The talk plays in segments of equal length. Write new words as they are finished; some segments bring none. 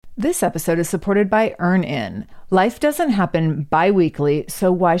This episode is supported by EarnIn. Life doesn't happen bi-weekly, so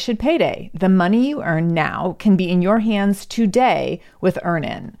why should payday? The money you earn now can be in your hands today with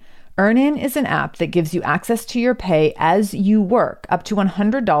EarnIn. EarnIn is an app that gives you access to your pay as you work, up to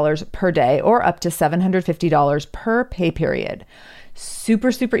 $100 per day or up to $750 per pay period.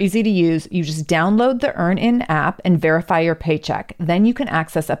 Super easy to use. You just download the EarnIn app and verify your paycheck. Then you can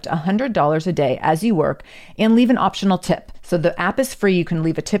access up to $100 a day as you work and leave an optional tip. So the app is free. You can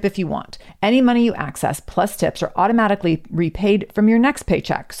leave a tip if you want. Any money you access plus tips are automatically repaid from your next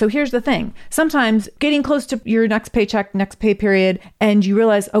paycheck. So here's the thing. Sometimes getting close to your next paycheck, next pay period, and you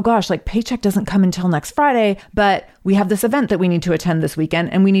realize, oh gosh, like paycheck doesn't come until next Friday, but we have this event that we need to attend this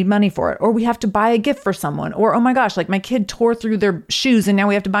weekend and we need money for it. Or we have to buy a gift for someone. Or, oh my gosh, like my kid tore through their shoes and now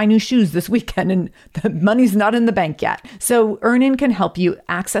we have to buy new shoes this weekend and the money's not in the bank yet. So EarnIn can help you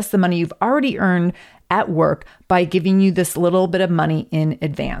access the money you've already earned at work by giving you this little bit of money in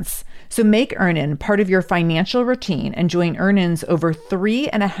advance. So make EarnIn part of your financial routine and join EarnIn's over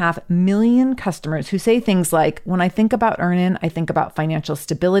 3.5 million customers who say things like, when I think about EarnIn, I think about financial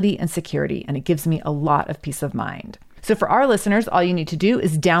stability and security, and it gives me a lot of peace of mind. So for our listeners, all you need to do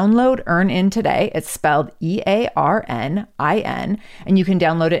is download EarnIn today. It's spelled EarnIn, and you can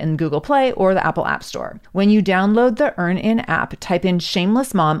download it in Google Play or the Apple App Store. When you download the EarnIn app, type in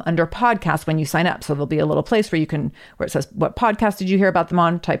Shameless Mom under podcast when you sign up. So there'll be a little place where it says, what podcast did you hear about them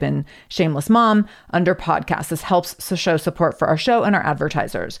on? Type in Shameless Mom under podcast. This helps to show support for our show and our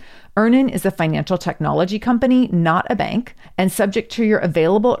advertisers. EarnIn is a financial technology company, not a bank, and subject to your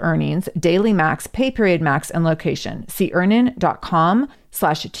available earnings, daily max, pay period max, and location. See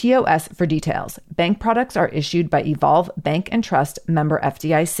earnin.com/TOS for details. Bank products are issued by Evolve Bank and Trust, member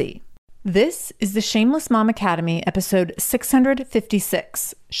FDIC. This is the Shameless Mom Academy, episode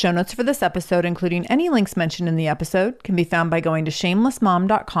 656. Show notes for this episode, including any links mentioned in the episode, can be found by going to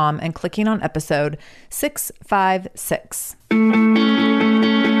shamelessmom.com and clicking on episode 656.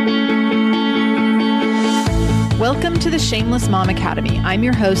 Welcome to the Shameless Mom Academy. I'm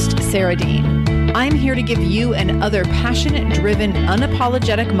your host, Sarah Dean. I'm here to give you and other passionate, driven,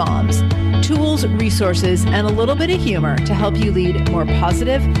 unapologetic moms tools, resources, and a little bit of humor to help you lead more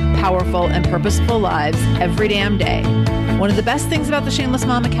positive, powerful, and purposeful lives every damn day. One of the best things about the Shameless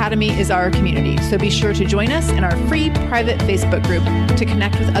Mom Academy is our community, so be sure to join us in our free private Facebook group to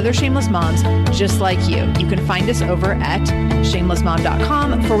connect with other shameless moms just like you. You can find us over at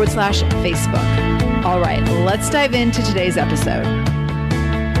shamelessmom.com/Facebook. All right, let's dive into today's episode.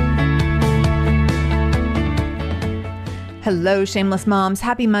 Hello, Shameless Moms.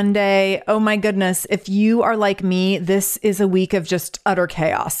 Happy Monday. Oh my goodness. If you are like me, this is a week of just utter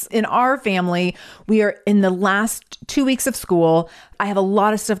chaos. In our family, we are in the last 2 weeks of school. I have a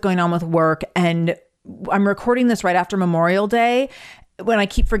lot of stuff going on with work, and I'm recording this right after Memorial Day, when I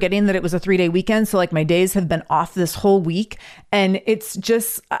keep forgetting that it was a 3-day weekend. So like my days have been off this whole week, and it's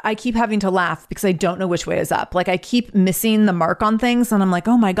just, I keep having to laugh because I don't know which way is up. Like I keep missing the mark on things, and I'm like,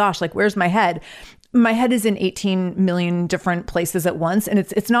 oh my gosh, like where's my head? My head is in 18 million different places at once, and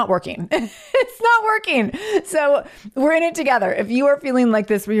it's not working. It's not working. So we're in it together. If you are feeling like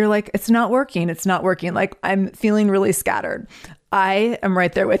this, where you're like, it's not working, like I'm feeling really scattered, I am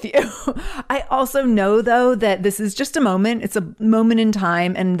right there with you. I also know, though, that this is just a moment. It's a moment in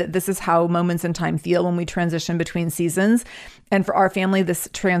time, and this is how moments in time feel when we transition between seasons. And for our family, this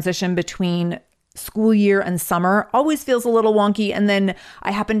transition between school year and summer always feels a little wonky. And then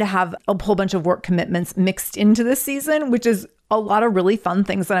I happen to have a whole bunch of work commitments mixed into this season, which is a lot of really fun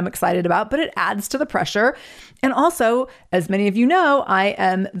things that I'm excited about, but it adds to the pressure. And also, as many of you know, I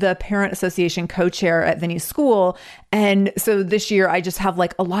am the Parent Association co-chair at Vinny's school. And so this year I just have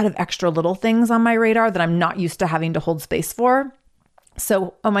like a lot of extra little things on my radar that I'm not used to having to hold space for.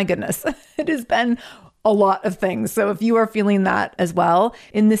 So, oh my goodness, it has been a lot of things. So if you are feeling that as well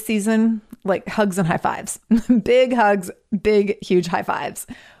in this season, like hugs and high fives, big hugs, big, huge high fives.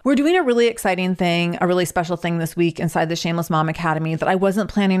 We're doing a really exciting thing, a really special thing this week inside the Shameless Mom Academy that I wasn't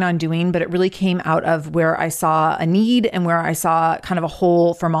planning on doing, but it really came out of where I saw a need and where I saw kind of a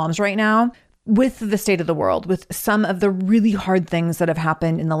hole for moms right now. With the state of the world, with some of the really hard things that have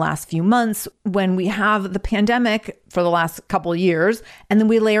happened in the last few months, when we have the pandemic for the last couple of years, and then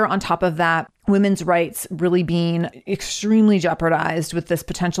we layer on top of that women's rights really being extremely jeopardized with this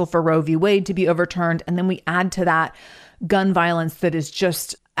potential for Roe v. Wade to be overturned. And then we add to that gun violence that is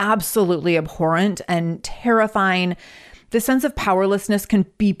just absolutely abhorrent and terrifying. the sense of powerlessness can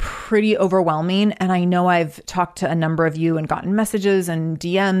be pretty overwhelming. And I know I've talked to a number of you and gotten messages and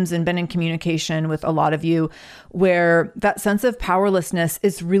DMs and been in communication with a lot of you where that sense of powerlessness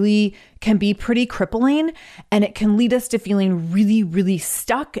can be pretty crippling, and it can lead us to feeling really, really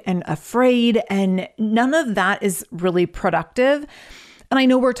stuck and afraid. And none of that is really productive. And I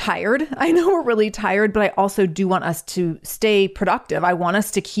know we're tired. I know we're really tired, but I also do want us to stay productive. I want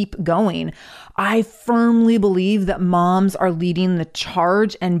us to keep going. I firmly believe that moms are leading the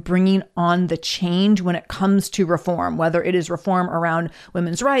charge and bringing on the change when it comes to reform, whether it is reform around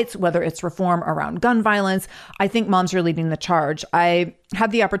women's rights, whether it's reform around gun violence. I think moms are leading the charge. I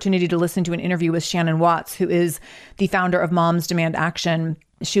had the opportunity to listen to an interview with Shannon Watts, who is the founder of Moms Demand Action.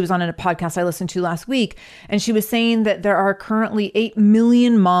 She was on a podcast I listened to last week, and she was saying that there are currently 8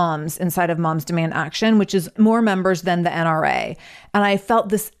 million moms inside of Moms Demand Action, which is more members than the NRA. And I felt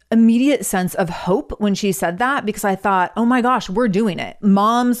this immediate sense of hope when she said that, because I thought, oh my gosh, we're doing it.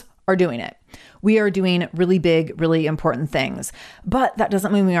 Moms are doing it. We are doing really big, really important things. But that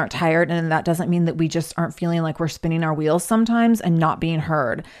doesn't mean we aren't tired. And that doesn't mean that we just aren't feeling like we're spinning our wheels sometimes and not being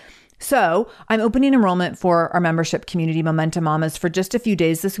heard. So I'm opening enrollment for our membership community, Momentum Mamas, for just a few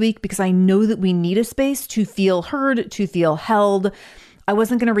days this week, because I know that we need a space to feel heard, to feel held. I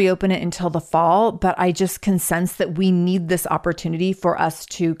wasn't going to reopen it until the fall, but I just can sense that we need this opportunity for us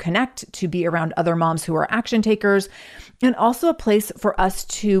to connect, to be around other moms who are action takers, and also a place for us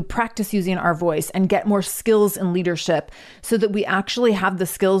to practice using our voice and get more skills in leadership so that we actually have the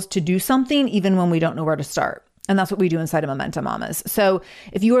skills to do something even when we don't know where to start. And that's what we do inside of Momentum Mamas. So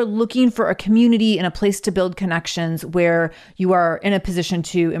if you are looking for a community and a place to build connections where you are in a position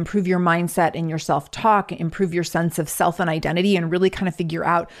to improve your mindset and your self-talk, improve your sense of self and identity, and really kind of figure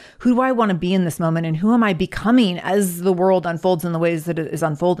out, who do I want to be in this moment and who am I becoming as the world unfolds in the ways that it is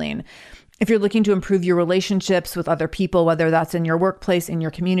unfolding? If you're looking to improve your relationships with other people, whether that's in your workplace, in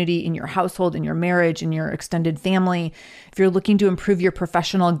your community, in your household, in your marriage, in your extended family, if you're looking to improve your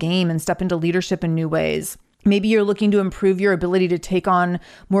professional game and step into leadership in new ways, maybe you're looking to improve your ability to take on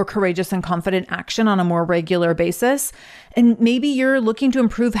more courageous and confident action on a more regular basis. And maybe you're looking to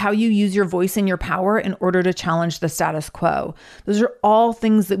improve how you use your voice and your power in order to challenge the status quo. Those are all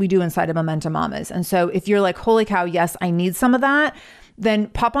things that we do inside of Momentum Mamas. And so if you're like, holy cow, yes, I need some of that, then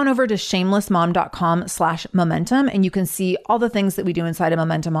pop on over to shamelessmom.com/momentum, and you can see all the things that we do inside of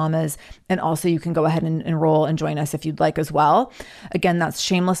Momentum Mamas. And also you can go ahead and enroll and join us if you'd like as well. Again, that's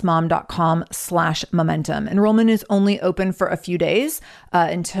shamelessmom.com/momentum. Enrollment is only open for a few days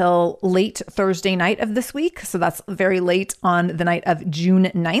until late Thursday night of this week. So that's very late on the night of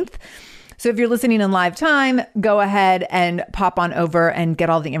June 9th. So if you're listening in live time, go ahead and pop on over and get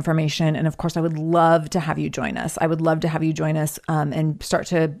all the information. And of course, I would love to have you join us. I would love to have you join us and start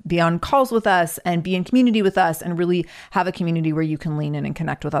to be on calls with us and be in community with us and really have a community where you can lean in and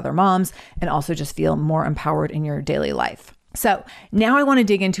connect with other moms and also just feel more empowered in your daily life. So now I want to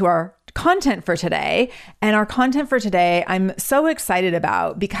dig into our content for today. And our content for today, I'm so excited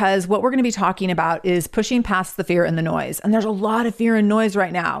about, because what we're going to be talking about is pushing past the fear and the noise. And there's a lot of fear and noise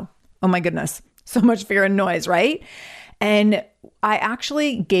right now. Oh my goodness, so much fear and noise, right? And I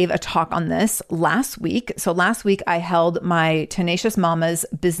actually gave a talk on this last week. So last week I held my Tenacious Mamas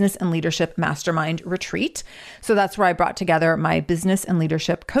Business and Leadership Mastermind Retreat. So that's where I brought together my business and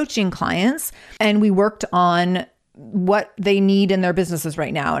leadership coaching clients. And we worked on what they need in their businesses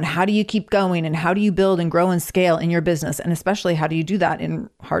right now. And how do you keep going? And how do you build and grow and scale in your business? And especially, how do you do that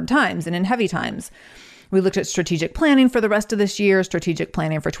in hard times and in heavy times? We looked at strategic planning for the rest of this year, strategic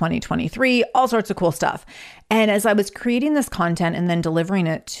planning for 2023, all sorts of cool stuff. And as I was creating this content and then delivering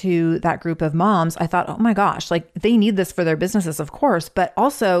it to that group of moms, I thought, oh my gosh, like they need this for their businesses, of course, but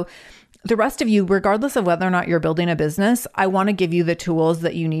also the rest of you, regardless of whether or not you're building a business, I want to give you the tools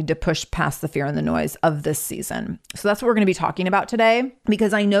that you need to push past the fear and the noise of this season. So that's what we're going to be talking about today,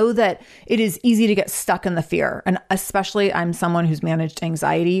 because I know that it is easy to get stuck in the fear. And especially I'm someone who's managed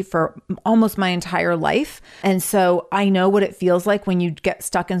anxiety for almost my entire life. And so I know what it feels like when you get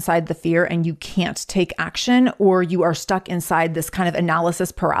stuck inside the fear and you can't take action, or you are stuck inside this kind of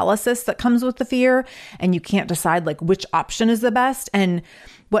analysis paralysis that comes with the fear, and you can't decide like which option is the best. And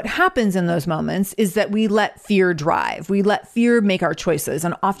what happens in those moments is that we let fear drive. We let fear make our choices.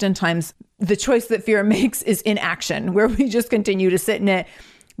 And oftentimes the choice that fear makes is inaction, where we just continue to sit in it.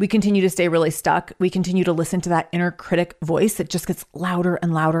 We continue to stay really stuck. We continue to listen to that inner critic voice that just gets louder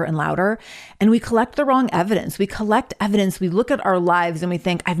and louder and louder. And we collect the wrong evidence. We collect evidence. We look at our lives and we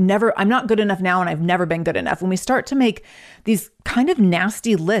think, I'm not good enough now, and I've never been good enough. When we start to make these kind of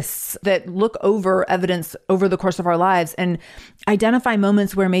nasty lists that look over evidence over the course of our lives and identify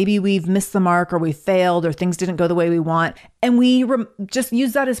moments where maybe we've missed the mark or we failed or things didn't go the way we want. And we just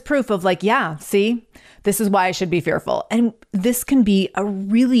use that as proof of like, yeah, see, this is why I should be fearful. And this can be a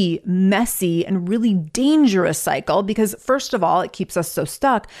really messy and really dangerous cycle because first of all, it keeps us so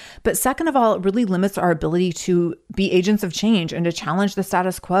stuck. But second of all, it really limits our ability to be agents of change and to challenge the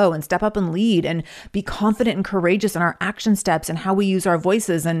status quo and step up and lead and be confident and courageous in our action steps and how we use our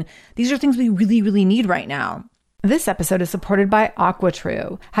voices. And these are things we really, really need right now. This episode is supported by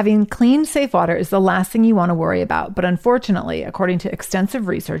AquaTrue. Having clean, safe water is the last thing you want to worry about. But unfortunately, according to extensive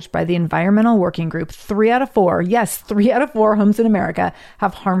research by the Environmental Working Group, 3 out of 4 homes in America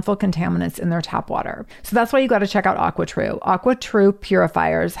have harmful contaminants in their tap water. So that's why you got to check out AquaTrue. AquaTrue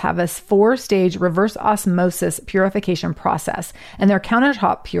purifiers have a 4-stage reverse osmosis purification process. And their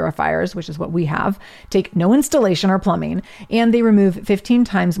countertop purifiers, which is what we have, take no installation or plumbing, and they remove 15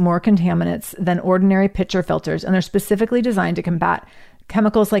 times more contaminants than ordinary pitcher filters. And they're specifically designed to combat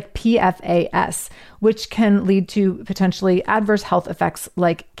chemicals like PFAS, which can lead to potentially adverse health effects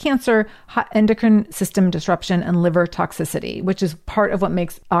like cancer, endocrine system disruption, and liver toxicity, which is part of what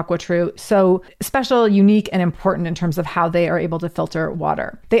makes AquaTrue so special, unique, and important in terms of how they are able to filter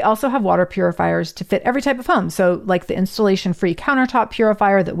water. They also have water purifiers to fit every type of home. So like the installation-free countertop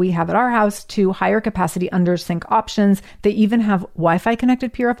purifier that we have at our house to higher capacity under sink options. They even have Wi-Fi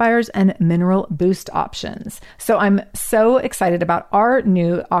connected purifiers and mineral boost options. So I'm so excited about our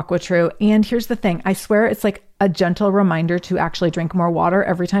new AquaTrue. And here's the thing, I swear it's like a gentle reminder to actually drink more water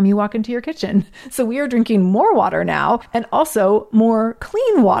every time you walk into your kitchen. So we are drinking more water now and also more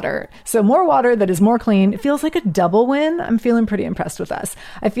clean water. So more water that is more clean. It feels like a double win. I'm feeling pretty impressed with us.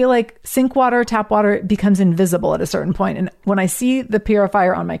 I feel like sink water, tap water becomes invisible at a certain point. And when I see the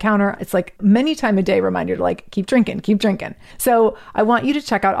purifier on my counter, it's like many times a day reminder to like, keep drinking, keep drinking. So I want you to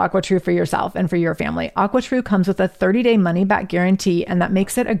check out AquaTrue for yourself and for your family. AquaTrue comes with a 30-day money-back guarantee, and that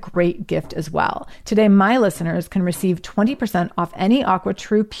makes it a great gift as well. Today, my listeners can receive 20% off any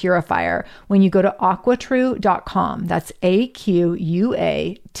AquaTrue purifier when you go to aquatrue.com. That's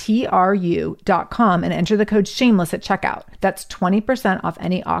AQUATRU.com and enter the code shameless at checkout. That's 20% off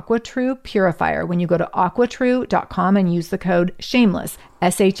any AquaTrue purifier when you go to aquatrue.com and use the code shameless,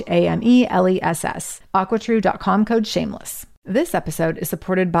 SHAMELESS. aquatrue.com code shameless. This episode is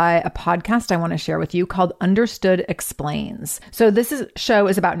supported by a podcast I want to share with you called Understood Explains. So this show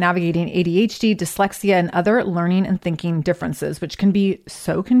is about navigating ADHD, dyslexia, and other learning and thinking differences, which can be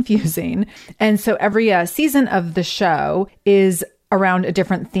so confusing. And so every season of the show is around a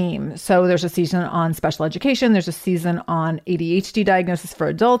different theme. So there's a season on special education, there's a season on ADHD diagnosis for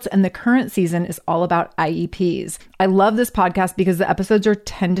adults, and the current season is all about IEPs. I love this podcast because the episodes are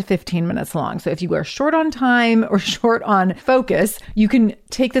 10 to 15 minutes long. So if you are short on time or short on focus, you can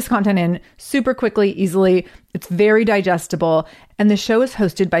take this content in super quickly, easily. It's very digestible. And the show is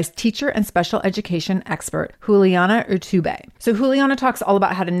hosted by teacher and special education expert, Juliana Urtubey. So Juliana talks all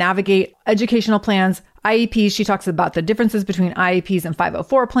about how to navigate educational plans, IEPs. She talks about the differences between IEPs and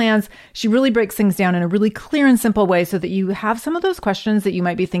 504 plans. She really breaks things down in a really clear and simple way so that you have some of those questions that you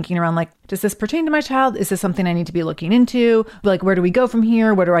might be thinking around, like, does this pertain to my child? Is this something I need to be looking into? Like, where do we go from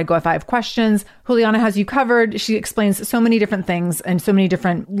here? Where do I go if I have questions? Juliana has you covered. She explains so many different things and so many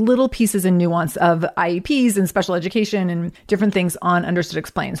different little pieces and nuance of IEPs and special education and different things on Understood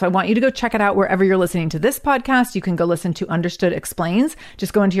Explains. So I want you to go check it out wherever you're listening to this podcast. You can go listen to Understood Explains.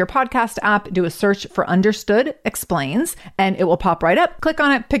 Just go into your podcast app, do a search for Understood Explains, and it will pop right up. Click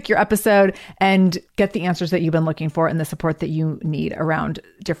on it, pick your episode, and get the answers that you've been looking for and the support that you need around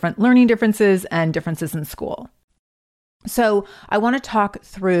different learning differences and differences in school. So I want to talk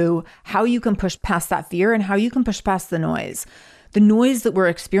through how you can push past that fear and how you can push past the noise. The noise that we're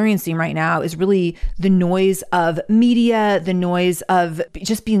experiencing right now is really the noise of media, the noise of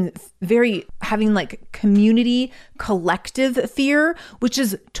just being having like community, collective fear, which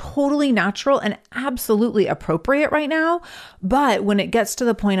is totally natural and absolutely appropriate right now. But when it gets to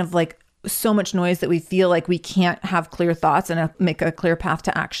the point of like so much noise that we feel like we can't have clear thoughts and make a clear path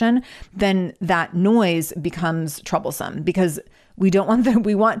to action, then that noise becomes troublesome because we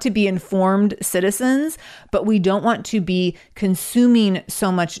want to be informed citizens, but we don't want to be consuming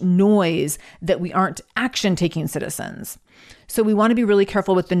so much noise that we aren't action-taking citizens. So we want to be really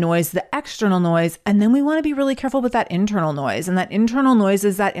careful with the noise, the external noise, and then we want to be really careful with that internal noise. And that internal noise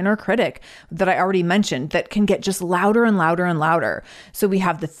is that inner critic that I already mentioned that can get just louder and louder and louder. So we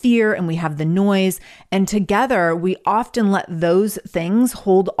have the fear and we have the noise, and together we often let those things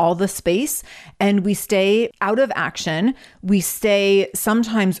hold all the space, and we stay out of action. We stay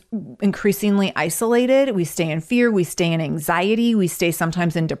sometimes increasingly isolated. We stay in fear. We stay in anxiety. We stay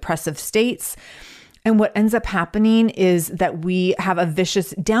sometimes in depressive states. And what ends up happening is that we have a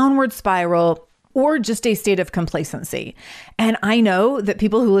vicious downward spiral or just a state of complacency. And I know that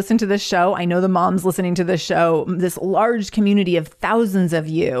people who listen to this show, I know the moms listening to this show, this large community of thousands of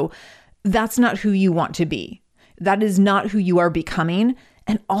you, that's not who you want to be. That is not who you are becoming.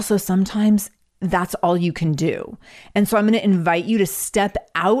 And also sometimes that's all you can do. And so I'm going to invite you to step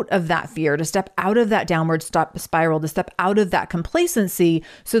out of that fear, to step out of that downward spiral, to step out of that complacency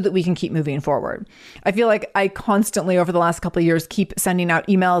so that we can keep moving forward. I feel like I constantly over the last couple of years keep sending out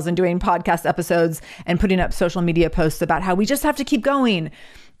emails and doing podcast episodes and putting up social media posts about how we just have to keep going.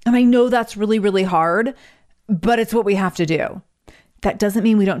 And I know that's really, really hard, but it's what we have to do. That doesn't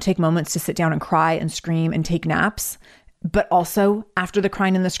mean we don't take moments to sit down and cry and scream and take naps. But also, after the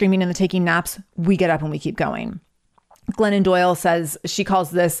crying and the screaming and the taking naps, we get up and we keep going. Glennon Doyle says, she calls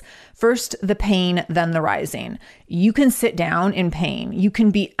this first the pain, then the rising. You can sit down in pain. You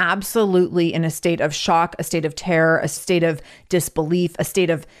can be absolutely in a state of shock, a state of terror, a state of disbelief, a state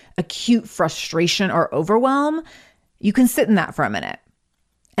of acute frustration or overwhelm. You can sit in that for a minute.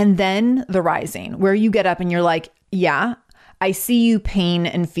 And then the rising, where you get up and you're like, yeah, I see you pain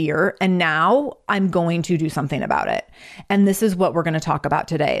and fear, and now I'm going to do something about it. And this is what we're going to talk about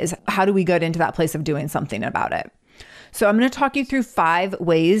today is how do we get into that place of doing something about it? So I'm going to talk you through 5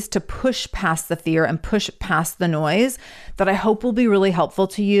 ways to push past the fear and push past the noise that I hope will be really helpful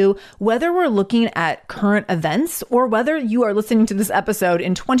to you, whether we're looking at current events or whether you are listening to this episode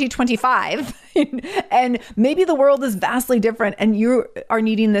in 2025 and maybe the world is vastly different and you are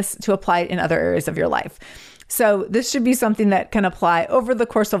needing this to apply it in other areas of your life. So this should be something that can apply over the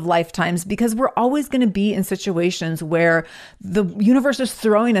course of lifetimes because we're always going to be in situations where the universe is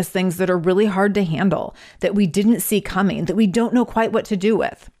throwing us things that are really hard to handle, that we didn't see coming, that we don't know quite what to do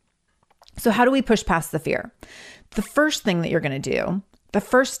with. So how do we push past the fear? The first thing that you're going to do, the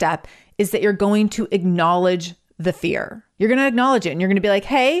first step is that you're going to acknowledge the fear. You're going to acknowledge it and you're going to be like,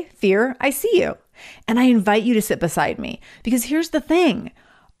 hey, fear, I see you. And I invite you to sit beside me because here's the thing.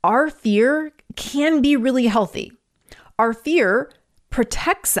 Our fear can be really healthy. Our fear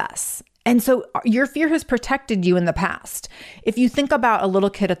protects us. And so your fear has protected you in the past. If you think about a little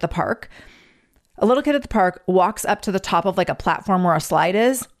kid at the park walks up to the top of like a platform where a slide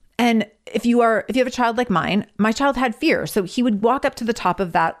is. And if you have a child like mine, my child had fear. So he would walk up to the top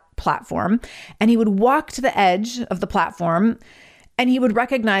of that platform and he would walk to the edge of the platform and he would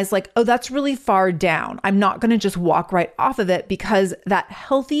recognize like, oh, that's really far down. I'm not going to just walk right off of it because that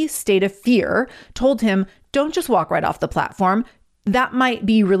healthy state of fear told him, don't just walk right off the platform. That might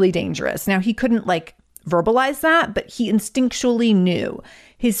be really dangerous. Now, he couldn't like verbalize that, but he instinctually knew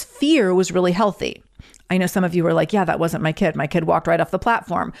his fear was really healthy. I know some of you were like, yeah, that wasn't my kid. My kid walked right off the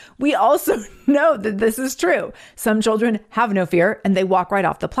platform. We also know that this is true. Some children have no fear and they walk right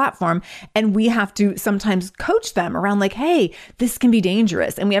off the platform. And we have to sometimes coach them around like, hey, this can be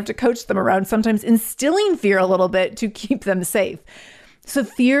dangerous. And we have to coach them around sometimes instilling fear a little bit to keep them safe. So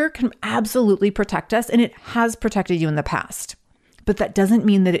fear can absolutely protect us and it has protected you in the past. But that doesn't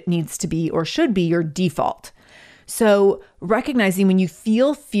mean that it needs to be or should be your default. So recognizing when you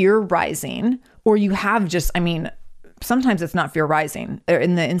feel fear rising, or you have just, sometimes it's not fear rising.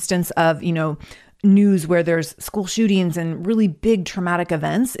 In the instance of, news where there's school shootings and really big traumatic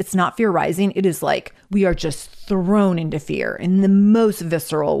events, it's not fear rising. It is like we are just thrown into fear in the most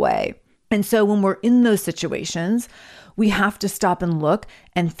visceral way. And so when we're in those situations, we have to stop and look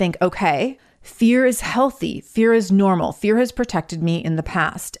and think, okay, fear is healthy. Fear is normal. Fear has protected me in the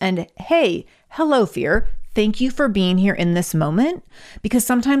past. And hey, hello, fear. Thank you for being here in this moment because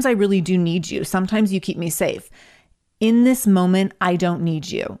sometimes I really do need you. Sometimes you keep me safe. In this moment, I don't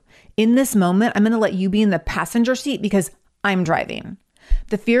need you. In this moment, I'm going to let you be in the passenger seat because I'm driving.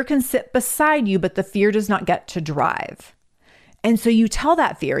 The fear can sit beside you, but the fear does not get to drive. And so you tell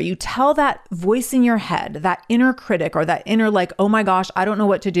that fear, you tell that voice in your head, that inner critic or that inner like, oh my gosh, I don't know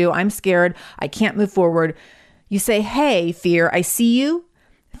what to do. I'm scared. I can't move forward. You say, hey, fear, I see you.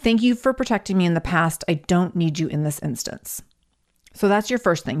 Thank you for protecting me in the past. I don't need you in this instance. So that's your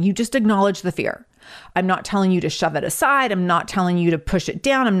first thing. You just acknowledge the fear. I'm not telling you to shove it aside. I'm not telling you to push it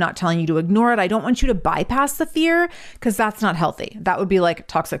down. I'm not telling you to ignore it. I don't want you to bypass the fear because that's not healthy. That would be like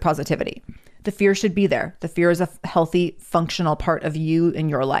toxic positivity. The fear should be there. The fear is a healthy, functional part of you in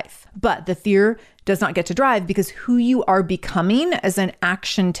your life. But the fear does not get to drive because who you are becoming as an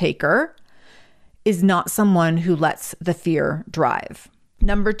action taker is not someone who lets the fear drive.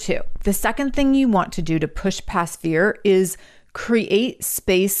 Number 2, the second thing you want to do to push past fear is create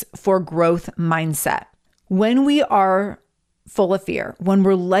space for growth mindset. When we are full of fear, when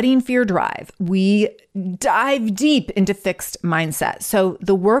we're letting fear drive, we dive deep into fixed mindset. So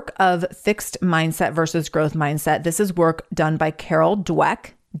the work of fixed mindset versus growth mindset, this is work done by Carol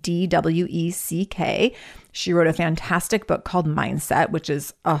Dweck, Dweck. She wrote a fantastic book called Mindset, which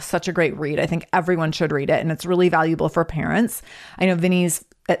is such a great read. I think everyone should read it, and it's really valuable for parents. I know Vinny's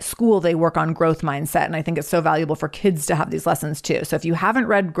at school, they work on growth mindset, and I think it's so valuable for kids to have these lessons too. So if you haven't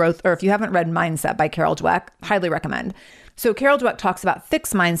read Mindset by Carol Dweck, highly recommend. So Carol Dweck talks about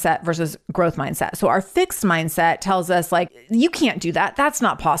fixed mindset versus growth mindset. So our fixed mindset tells us like, you can't do that. That's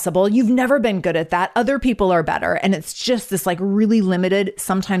not possible. You've never been good at that. Other people are better. And it's just this like really limited,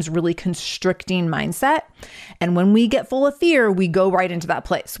 sometimes really constricting mindset. And when we get full of fear, we go right into that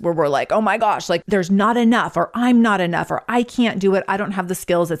place where we're like, oh my gosh, like there's not enough, or I'm not enough, or I can't do it. I don't have the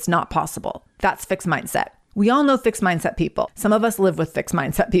skills. It's not possible. That's fixed mindset. We all know fixed mindset people. Some of us live with fixed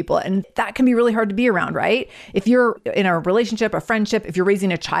mindset people, and that can be really hard to be around, right? If you're in a relationship, a friendship, if you're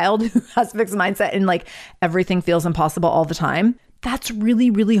raising a child who has fixed mindset and like everything feels impossible all the time, that's really,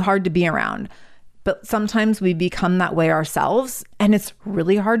 really hard to be around. But sometimes we become that way ourselves, and it's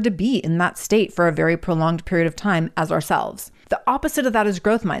really hard to be in that state for a very prolonged period of time as ourselves. The opposite of that is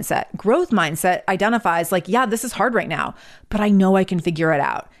growth mindset. Growth mindset identifies like, yeah, this is hard right now, but I know I can figure it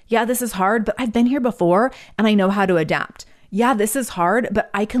out. Yeah, this is hard, but I've been here before and I know how to adapt. Yeah, this is hard, but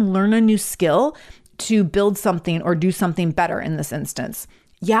I can learn a new skill to build something or do something better in this instance.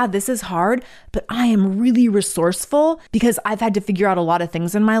 Yeah, this is hard, but I am really resourceful because I've had to figure out a lot of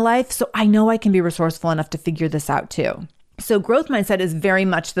things in my life. So I know I can be resourceful enough to figure this out too. So growth mindset is very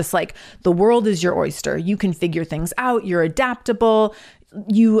much this like, the world is your oyster. You can figure things out. You're adaptable.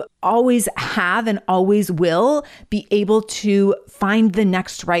 You always have and always will be able to find the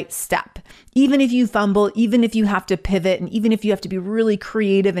next right step. Even if you fumble, even if you have to pivot, and even if you have to be really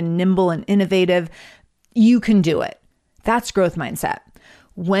creative and nimble and innovative, you can do it. That's growth mindset.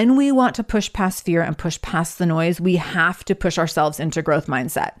 When we want to push past fear and push past the noise, we have to push ourselves into growth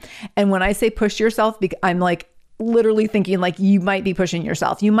mindset. And when I say push yourself, I'm like, literally thinking like you might be pushing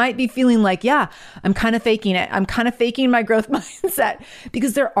yourself. You might be feeling like, yeah, I'm kind of faking it. I'm kind of faking my growth mindset,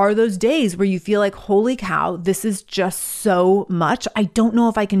 because there are those days where you feel like, holy cow, this is just so much. I don't know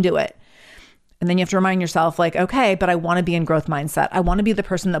if I can do it. And then you have to remind yourself like, okay, but I want to be in growth mindset. I want to be the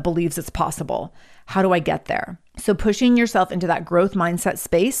person that believes it's possible. How do I get there? So pushing yourself into that growth mindset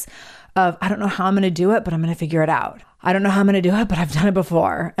space of, I don't know how I'm going to do it, but I'm going to figure it out. I don't know how I'm going to do it, but I've done it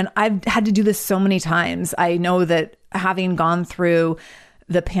before. And I've had to do this so many times. I know that having gone through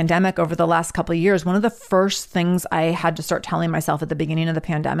the pandemic over the last couple of years, one of the first things I had to start telling myself at the beginning of the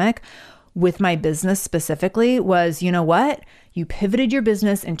pandemic with my business specifically was, you know what? You pivoted your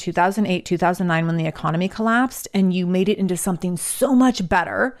business in 2008, 2009 when the economy collapsed, and you made it into something so much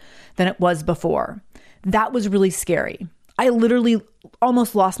better than it was before. That was really scary. I literally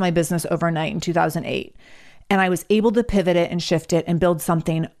almost lost my business overnight in 2008. And I was able to pivot it and shift it and build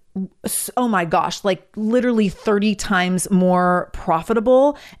something, oh my gosh, like literally 30 times more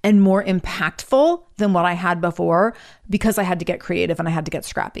profitable and more impactful than what I had before, because I had to get creative and I had to get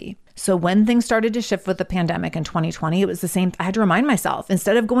scrappy. So when things started to shift with the pandemic in 2020, it was the same. I had to remind myself,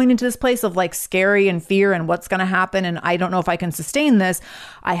 instead of going into this place of like scary and fear and what's going to happen and I don't know if I can sustain this,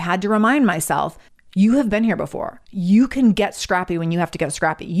 I had to remind myself, you have been here before. You can get scrappy when you have to get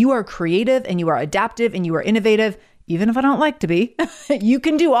scrappy. You are creative and you are adaptive and you are innovative, even if I don't like to be. You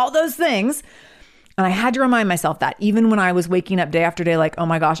can do all those things. And I had to remind myself that even when I was waking up day after day, like, oh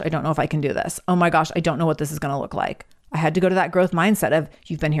my gosh, I don't know if I can do this. Oh my gosh, I don't know what this is going to look like. I had to go to that growth mindset of,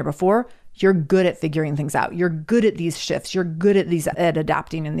 you've been here before. You're good at figuring things out. You're good at these shifts. You're good at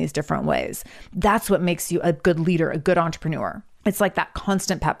adapting in these different ways. That's what makes you a good leader, a good entrepreneur. It's like that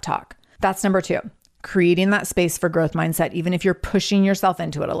constant pep talk. That's number 2. Creating that space for growth mindset, even if you're pushing yourself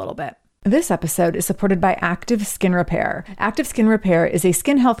into it a little bit. This episode is supported by Active Skin Repair. Active Skin Repair is a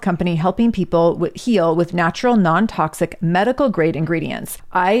skin health company helping people heal with natural, non-toxic, medical-grade ingredients.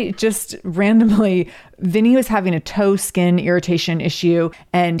 I just randomly, Vinny was having a toe skin irritation issue,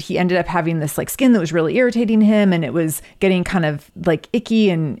 and he ended up having this like skin that was really irritating him, and it was getting kind of like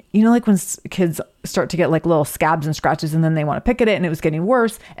icky, and you know, like when kids start to get like little scabs and scratches and then they want to pick at it, and it was getting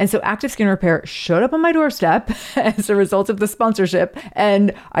worse. And so Active Skin Repair showed up on my doorstep as a result of the sponsorship,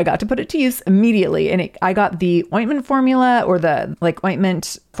 and I got to put it to use immediately. And I got the ointment formula, or the like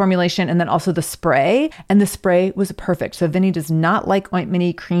ointment formulation and then also the spray. And the spray was perfect. So Vinny does not like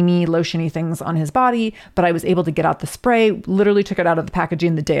ointmenty, creamy, lotiony things on his body, but I was able to get out the spray, literally took it out of the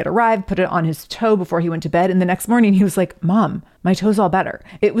packaging the day it arrived, put it on his toe before he went to bed. And the next morning he was like, Mom, my toe's all better.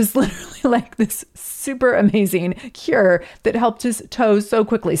 It was literally like this super amazing cure that helped his toes so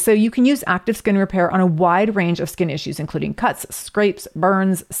quickly. So you can use Active Skin Repair on a wide range of skin issues, including cuts, scrapes,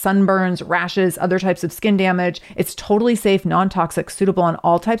 burns, sunburns, rashes, other types of skin damage. It's totally safe, non-toxic, suitable on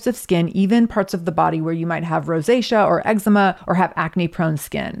all types of skin, even parts of the body where you might have rosacea or eczema or have acne-prone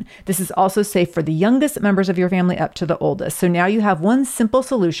skin. This is also safe for the youngest members of your family up to the oldest. So now you have one simple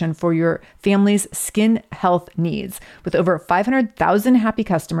solution for your family's skin health needs. With over 500,000 happy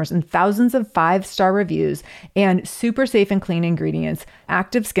customers and thousands of 5-star reviews and super safe and clean ingredients,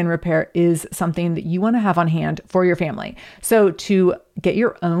 Active Skin Repair is something that you want to have on hand for your family. So to get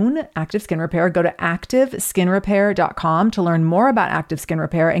your own Active Skin Repair, go to activeskinrepair.com to learn more about Active Skin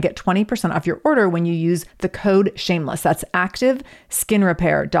Repair and get 20% off your order when you use the code shameless. That's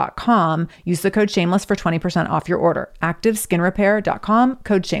activeskinrepair.com. Use the code shameless for 20% off your order. activeskinrepair.com,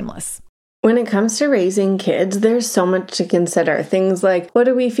 code shameless. When it comes to raising kids, there's so much to consider. Things like, what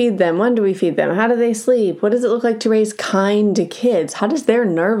do we feed them? When do we feed them? How do they sleep? What does it look like to raise kind kids? How does their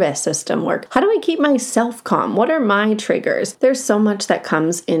nervous system work? How do I keep myself calm? What are my triggers? There's so much that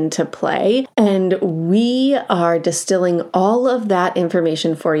comes into play, and we are distilling all of that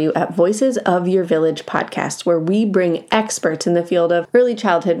information for you at Voices of Your Village podcast, where we bring experts in the field of early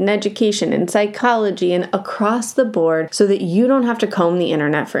childhood and education and psychology and across the board so that you don't have to comb the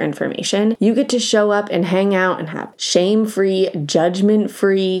internet for information. You get to show up and hang out and have shame-free,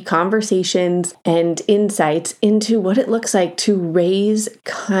 judgment-free conversations and insights into what it looks like to raise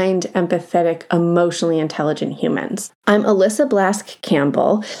kind, empathetic, emotionally intelligent humans. I'm Alyssa Blask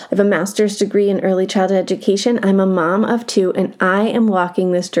Campbell. I have a master's degree in early childhood education. I'm a mom of 2, and I am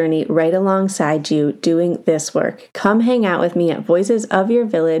walking this journey right alongside you doing this work. Come hang out with me at Voices of Your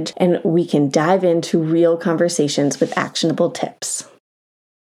Village, and we can dive into real conversations with actionable tips.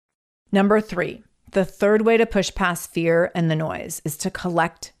 Number 3, the third way to push past fear and the noise is to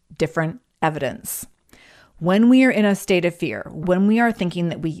collect different evidence. When we are in a state of fear, when we are thinking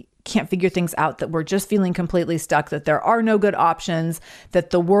that we can't figure things out, that we're just feeling completely stuck, that there are no good options,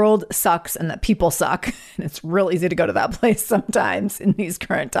 that the world sucks and that people suck, and it's real easy to go to that place sometimes in these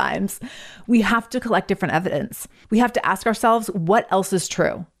current times, we have to collect different evidence. We have to ask ourselves, what else is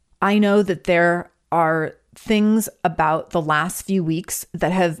true? I know that there are things about the last few weeks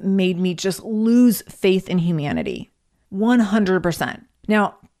that have made me just lose faith in humanity. 100%.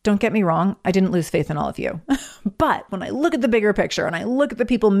 Now, don't get me wrong, I didn't lose faith in all of you. But when I look at the bigger picture and I look at the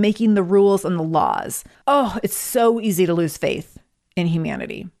people making the rules and the laws, it's so easy to lose faith in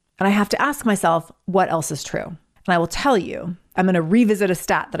humanity. And I have to ask myself, what else is true? And I will tell you, I'm going to revisit a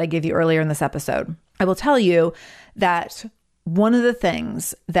stat that I gave you earlier in this episode. I will tell you that one of the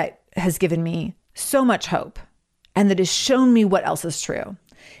things that has given me so much hope and that has shown me what else is true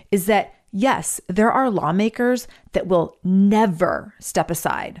is that, yes, there are lawmakers that will never step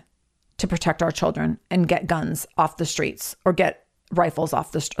aside to protect our children and get guns off the streets or get rifles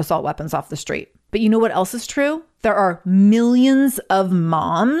off the assault weapons off the street. But you know what else is true? There are millions of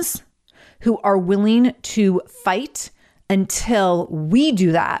moms who are willing to fight until we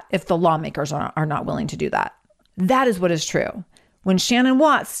do that if the lawmakers are not willing to do that. That is what is true. When Shannon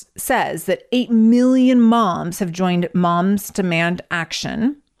Watts says that 8 million moms have joined Moms Demand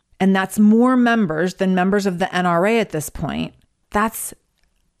Action, and that's more members than members of the NRA at this point, that's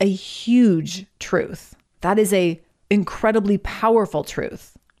a huge truth. That is a incredibly powerful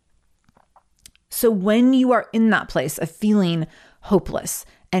truth. So when you are in that place of feeling hopeless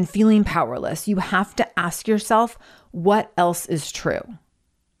and feeling powerless, you have to ask yourself, what else is true?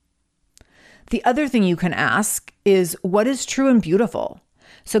 The other thing you can ask is, what is true and beautiful?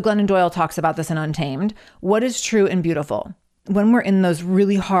 So Glennon Doyle talks about this in Untamed. What is true and beautiful? When we're in those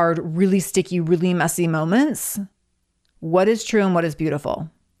really hard, really sticky, really messy moments, what is true and what is beautiful?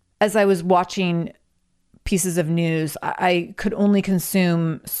 As I was watching pieces of news, I could only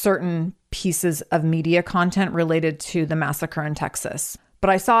consume certain pieces of media content related to the massacre in Texas. But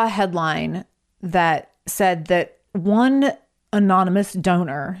I saw a headline that said that one anonymous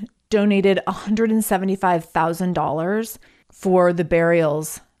donor donated $175,000 for the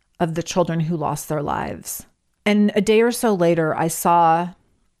burials of the children who lost their lives. And a day or so later, I saw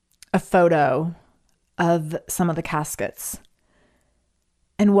a photo of some of the caskets.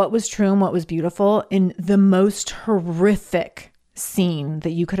 And what was true and what was beautiful in the most horrific scene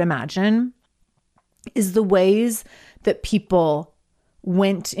that you could imagine is the ways that people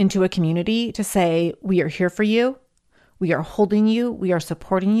went into a community to say, we are here for you. We are holding you. We are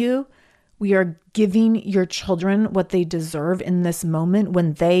supporting you. We are giving your children what they deserve in this moment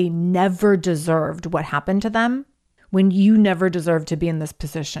when they never deserved what happened to them, when you never deserved to be in this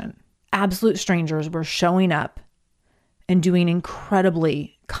position. Absolute strangers were showing up and doing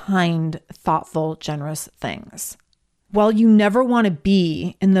incredibly kind, thoughtful, generous things. While you never want to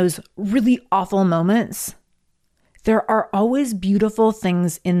be in those really awful moments, there are always beautiful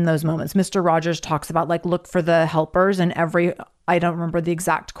things in those moments. Mr. Rogers talks about look for the helpers in every, I don't remember the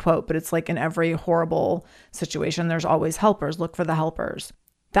exact quote, but it's in every horrible situation, there's always helpers. Look for the helpers.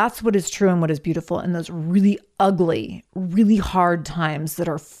 That's what is true and what is beautiful in those really ugly, really hard times that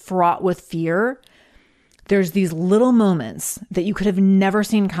are fraught with fear. There's these little moments that you could have never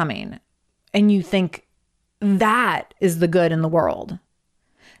seen coming. And you think, that is the good in the world.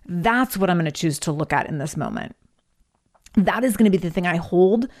 That's what I'm going to choose to look at in this moment. That is going to be the thing I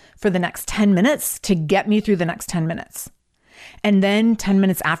hold for the next 10 minutes to get me through the next 10 minutes. And then 10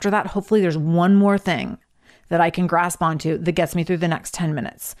 minutes after that, hopefully there's one more thing that I can grasp onto that gets me through the next 10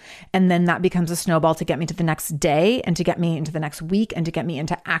 minutes. And then that becomes a snowball to get me to the next day and to get me into the next week and to get me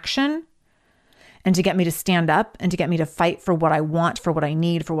into action and to get me to stand up and to get me to fight for what I want, for what I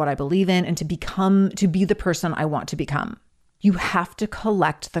need, for what I believe in, and to be the person I want to become. You have to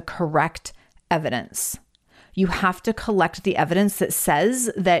collect the correct evidence. You have to collect the evidence that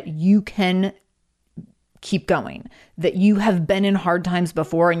says that you can keep going, that you have been in hard times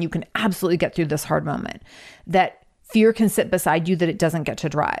before and you can absolutely get through this hard moment, that fear can sit beside you, that it doesn't get to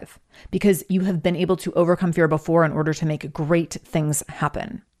drive because you have been able to overcome fear before in order to make great things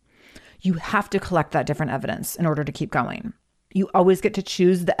happen. You have to collect that different evidence in order to keep going. You always get to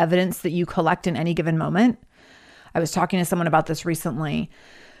choose the evidence that you collect in any given moment. I was talking to someone about this recently,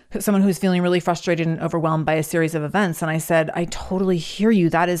 someone who's feeling really frustrated and overwhelmed by a series of events. And I said, I totally hear you.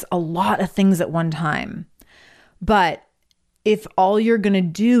 That is a lot of things at one time. But if all you're going to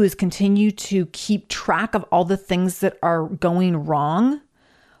do is continue to keep track of all the things that are going wrong,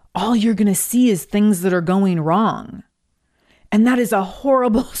 all you're going to see is things that are going wrong. And that is a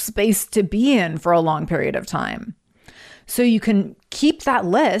horrible space to be in for a long period of time. So you can keep that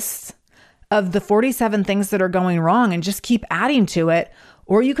list of the 47 things that are going wrong and just keep adding to it.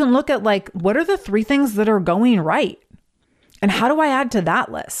 Or you can look at what are the 3 things that are going right? And how do I add to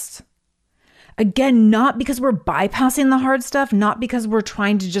that list? Again, not because we're bypassing the hard stuff, not because we're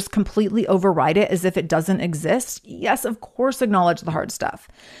trying to just completely override it as if it doesn't exist. Yes, of course, acknowledge the hard stuff.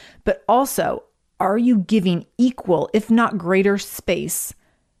 But also, are you giving equal, if not greater space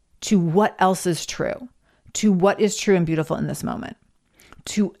to what else is true, to what is true and beautiful in this moment,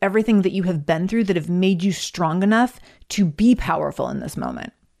 to everything that you have been through that have made you strong enough to be powerful in this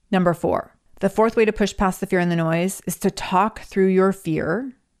moment? Number 4, the 4th way to push past the fear and the noise is to talk through your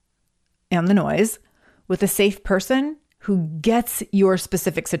fear and the noise with a safe person who gets your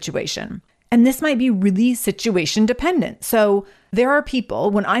specific situation. And this might be really situation dependent. So there are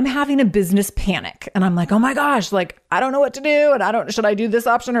people when I'm having a business panic and I'm like, oh my gosh, I don't know what to do. And should I do this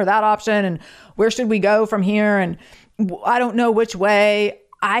option or that option? And where should we go from here? And I don't know which way.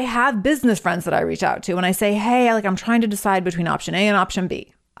 I have business friends that I reach out to and I say, hey, I'm trying to decide between option A and option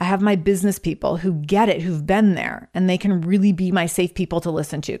B. I have my business people who get it, who've been there, and they can really be my safe people to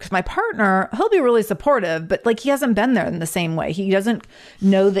listen to. Because my partner, he'll be really supportive, but he hasn't been there in the same way. He doesn't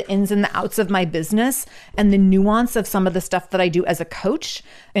know the ins and the outs of my business and the nuance of some of the stuff that I do as a coach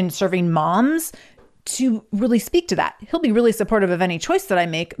in serving moms to really speak to that. He'll be really supportive of any choice that I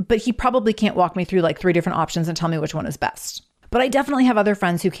make, but he probably can't walk me through 3 different options and tell me which one is best. But I definitely have other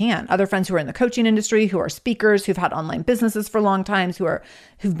friends who can, other friends who are in the coaching industry, who are speakers, who've had online businesses for long times,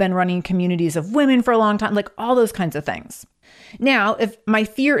 who've been running communities of women for a long time, all those kinds of things. Now, if my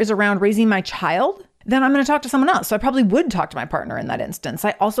fear is around raising my child, then I'm going to talk to someone else. So I probably would talk to my partner in that instance.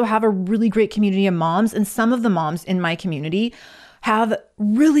 I also have a really great community of moms, and some of the moms in my community have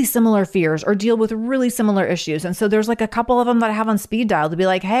really similar fears or deal with really similar issues. And so there's a couple of them that I have on speed dial to be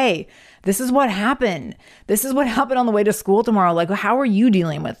like, hey, this is what happened. This is what happened on the way to school tomorrow. How are you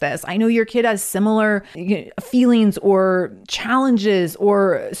dealing with this? I know your kid has similar feelings or challenges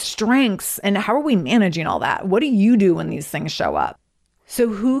or strengths. And how are we managing all that? What do you do when these things show up? So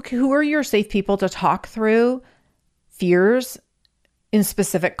who are your safe people to talk through fears in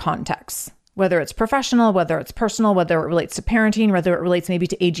specific contexts? Whether it's professional, whether it's personal, whether it relates to parenting, whether it relates maybe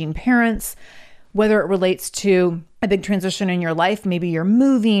to aging parents, whether it relates to a big transition in your life, maybe you're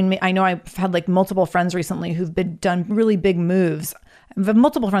moving. I know I've had multiple friends recently who've done really big moves. I have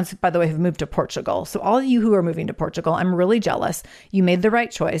multiple friends, by the way, who've moved to Portugal. So all of you who are moving to Portugal, I'm really jealous. You made the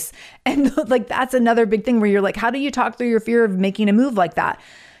right choice. And that's another big thing where you're how do you talk through your fear of making a move like that?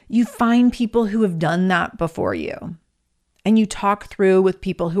 You find people who have done that before you. and you talk through with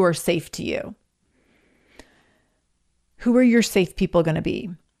people who are safe to you. Who are your safe people going to be?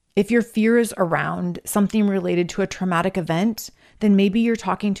 If your fear is around something related to a traumatic event, then maybe you're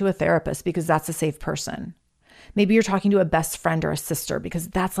talking to a therapist because that's a safe person. Maybe you're talking to a best friend or a sister because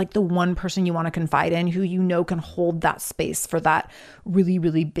that's like the one person you want to confide in who you know can hold that space for that really,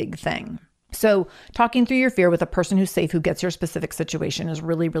 really big thing. So talking through your fear with a person who's safe, who gets your specific situation is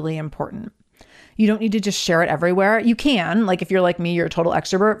really, really important. You don't need to just share it everywhere. You can, like if you're like me, you're a total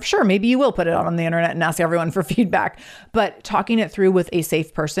extrovert. Sure, maybe you will put it out on the internet and ask everyone for feedback. But talking it through with a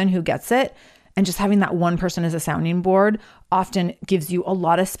safe person who gets it and just having that one person as a sounding board often gives you a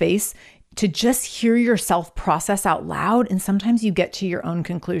lot of space to just hear yourself process out loud. And sometimes you get to your own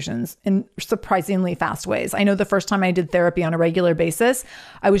conclusions in surprisingly fast ways. I know the first time I did therapy on a regular basis,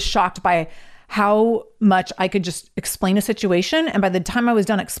 I was shocked by how much I could just explain a situation. And by the time I was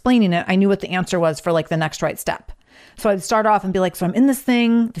done explaining it, I knew what the answer was for like the next right step. So I'd start off and be like, so I'm in this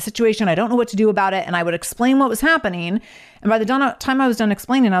thing, the situation, I don't know what to do about it. And I would explain what was happening. And by the time I was done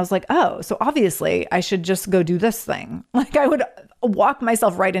explaining, I was like, oh, so obviously I should just go do this thing. Like I would walk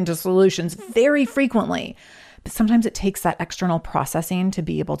myself right into solutions very frequently. But sometimes it takes that external processing to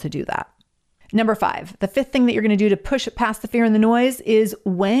be able to do that. Number 5, the 5th thing that you're going to do to push past the fear and the noise is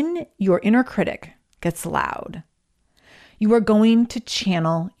when your inner critic gets loud, you are going to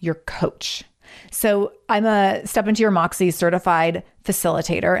channel your coach. So I'm a Step Into Your Moxie certified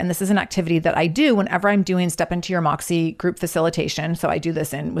facilitator, and this is an activity that I do whenever I'm doing Step Into Your Moxie group facilitation. So I do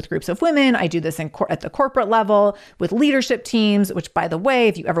this with groups of women. I do this at the corporate level with leadership teams, which by the way,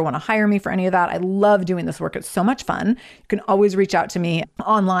 if you ever want to hire me for any of that, I love doing this work. It's so much fun. You can always reach out to me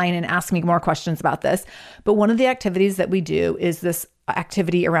online and ask me more questions about this. But one of the activities that we do is this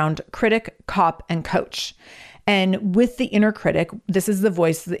activity around critic, cop, and coach. And with the inner critic, this is the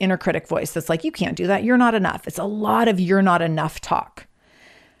voice, the inner critic voice that's like, you can't do that. You're not enough. It's a lot of you're not enough talk.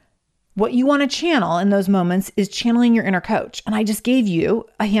 What you want to channel in those moments is channeling your inner coach. And I just gave you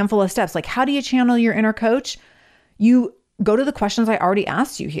a handful of steps. Like, how do you channel your inner coach? You go to the questions I already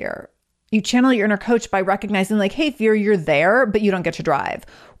asked you here. You channel your inner coach by recognizing like, hey, fear, you're there, but you don't get to drive.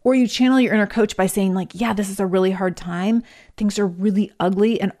 Or you channel your inner coach by saying like, yeah, this is a really hard time. Things are really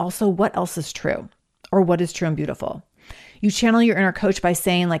ugly. And also, what else is true? Or what is true and beautiful. You channel your inner coach by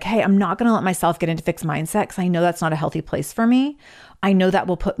saying like, hey, I'm not going to let myself get into fixed mindset because I know that's not a healthy place for me. I know that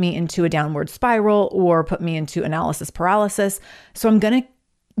will put me into a downward spiral or put me into analysis paralysis. So I'm going to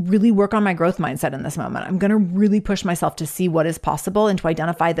really work on my growth mindset in this moment. I'm going to really push myself to see what is possible and to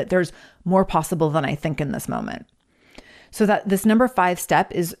identify that there's more possible than I think in this moment. So that this number 5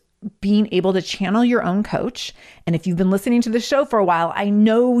 step is being able to channel your own coach. And if you've been listening to the show for a while, I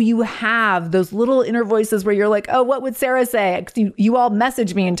know you have those little inner voices where you're like, oh, what would Sarah say? You all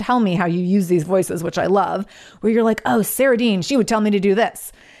message me and tell me how you use these voices, which I love, where you're like, oh, Sarah Dean, she would tell me to do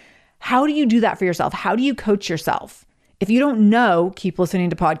this. How do you do that for yourself? How do you coach yourself? If you don't know, keep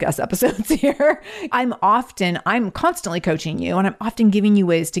listening to podcast episodes here. I'm constantly coaching you, and I'm often giving you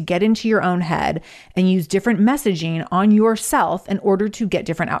ways to get into your own head and use different messaging on yourself in order to get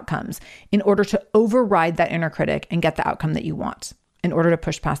different outcomes, in order to override that inner critic and get the outcome that you want, in order to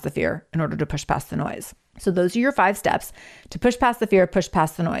push past the fear, in order to push past the noise. So those are your 5 steps to push past the fear, push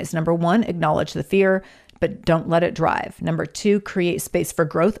past the noise. Number 1, acknowledge the fear, but don't let it drive. Number 2, create space for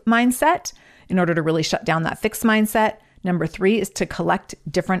growth mindset in order to really shut down that fixed mindset. Number 3 is to collect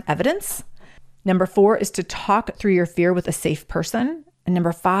different evidence. Number 4 is to talk through your fear with a safe person. And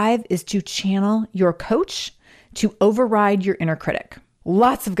number 5 is to channel your coach to override your inner critic.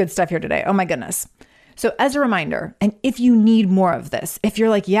 Lots of good stuff here today. Oh my goodness. So as a reminder, and if you need more of this, if you're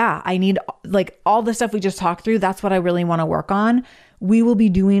like, yeah, I need like all the stuff we just talked through, that's what I really want to work on. We will be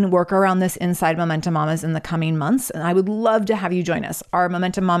doing work around this inside Momentum Mamas in the coming months. And I would love to have you join us. Our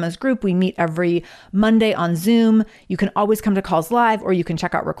Momentum Mamas group, we meet every Monday on Zoom. You can always come to calls live, or you can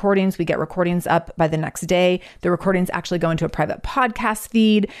check out recordings. We get recordings up by the next day. The recordings actually go into a private podcast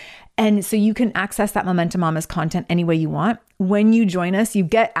feed. And so you can access that Momentum Mamas content any way you want. When you join us, you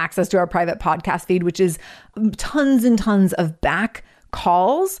get access to our private podcast feed, which is tons and tons of back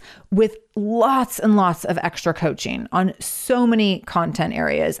calls with lots and lots of extra coaching on so many content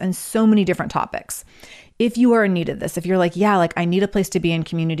areas and so many different topics. If you are in need of this, if you're like, yeah, like I need a place to be in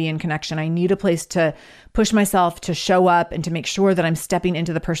community and connection, I need a place to push myself to show up and to make sure that I'm stepping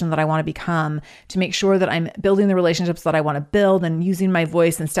into the person that I want to become, to make sure that I'm building the relationships that I want to build and using my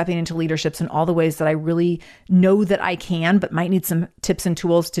voice and stepping into leaderships in all the ways that I really know that I can, but might need some tips and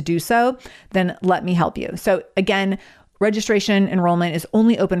tools to do so, then let me help you. So again, Registration enrollment is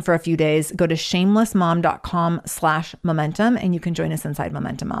only open for a few days. Go to shamelessmom.com/momentum and you can join us inside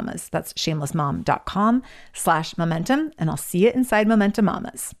Momentum Mamas. That's shamelessmom.com/momentum, and I'll see you inside Momentum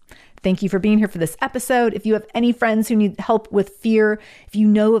Mamas. Thank you for being here for this episode. If you have any friends who need help with fear, if you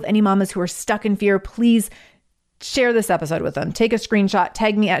know of any mamas who are stuck in fear, please share this episode with them. Take a screenshot,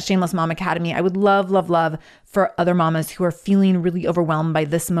 tag me at Shameless Mom Academy. I would love, love, love for other mamas who are feeling really overwhelmed by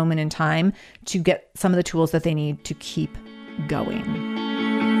this moment in time to get some of the tools that they need to keep going.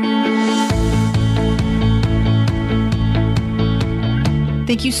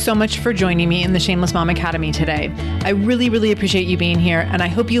 Thank you so much for joining me in the Shameless Mom Academy today. I really, really appreciate you being here, and I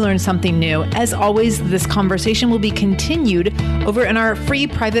hope you learned something new. As always, this conversation will be continued over in our free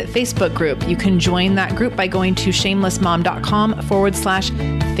private Facebook group. You can join that group by going to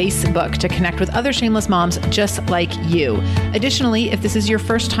shamelessmom.com/Facebook to connect with other shameless moms just like you. Additionally, if this is your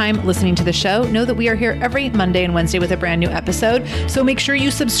first time listening to the show, know that we are here every Monday and Wednesday with a brand new episode. So make sure you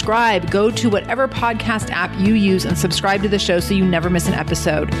subscribe. Go to whatever podcast app you use and subscribe to the show so you never miss an episode.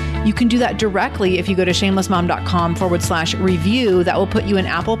 You can do that directly if you go to shamelessmom.com/review. That will put you in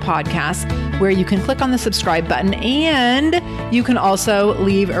Apple Podcasts, where you can click on the subscribe button and you can also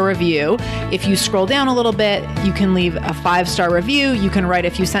leave a review. If you scroll down a little bit, you can leave a 5-star review. You can write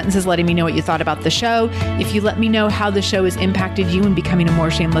a few sentences letting me know what you thought about the show. If you let me know how the show has impacted you in becoming a more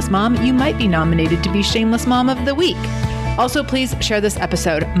shameless mom, you might be nominated to be Shameless Mom of the Week. Also, please share this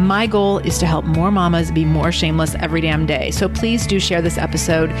episode. My goal is to help more mamas be more shameless every damn day. So please do share this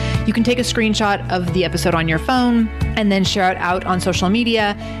episode. You can take a screenshot of the episode on your phone and then share it out on social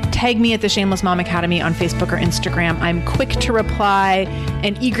media. Tag me at the Shameless Mom Academy on Facebook or Instagram. I'm quick to reply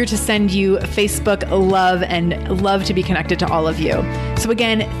and eager to send you Facebook love and love to be connected to all of you. So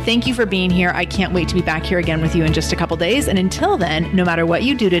again, thank you for being here. I can't wait to be back here again with you in just a couple days. And until then, no matter what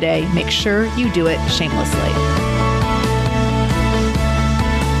you do today, make sure you do it shamelessly.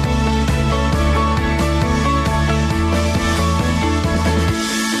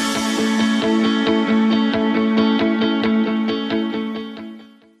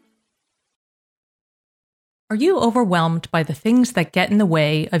 Are you overwhelmed by the things that get in the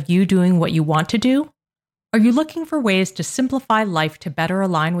way of you doing what you want to do? Are you looking for ways to simplify life to better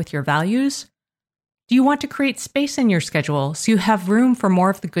align with your values? Do you want to create space in your schedule so you have room for more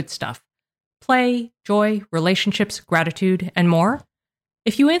of the good stuff? Play, joy, relationships, gratitude, and more?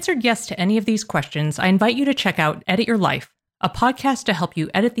 If you answered yes to any of these questions, I invite you to check out Edit Your Life, a podcast to help you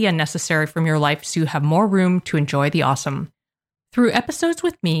edit the unnecessary from your life so you have more room to enjoy the awesome. Through episodes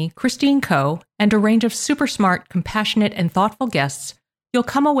with me, Christine Coe, and a range of super smart, compassionate, and thoughtful guests, you'll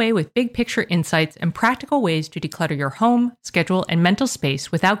come away with big picture insights and practical ways to declutter your home, schedule, and mental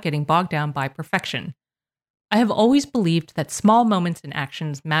space without getting bogged down by perfection. I have always believed that small moments and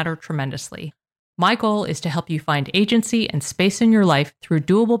actions matter tremendously. My goal is to help you find agency and space in your life through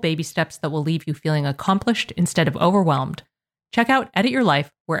doable baby steps that will leave you feeling accomplished instead of overwhelmed. Check out Edit Your Life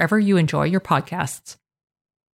wherever you enjoy your podcasts.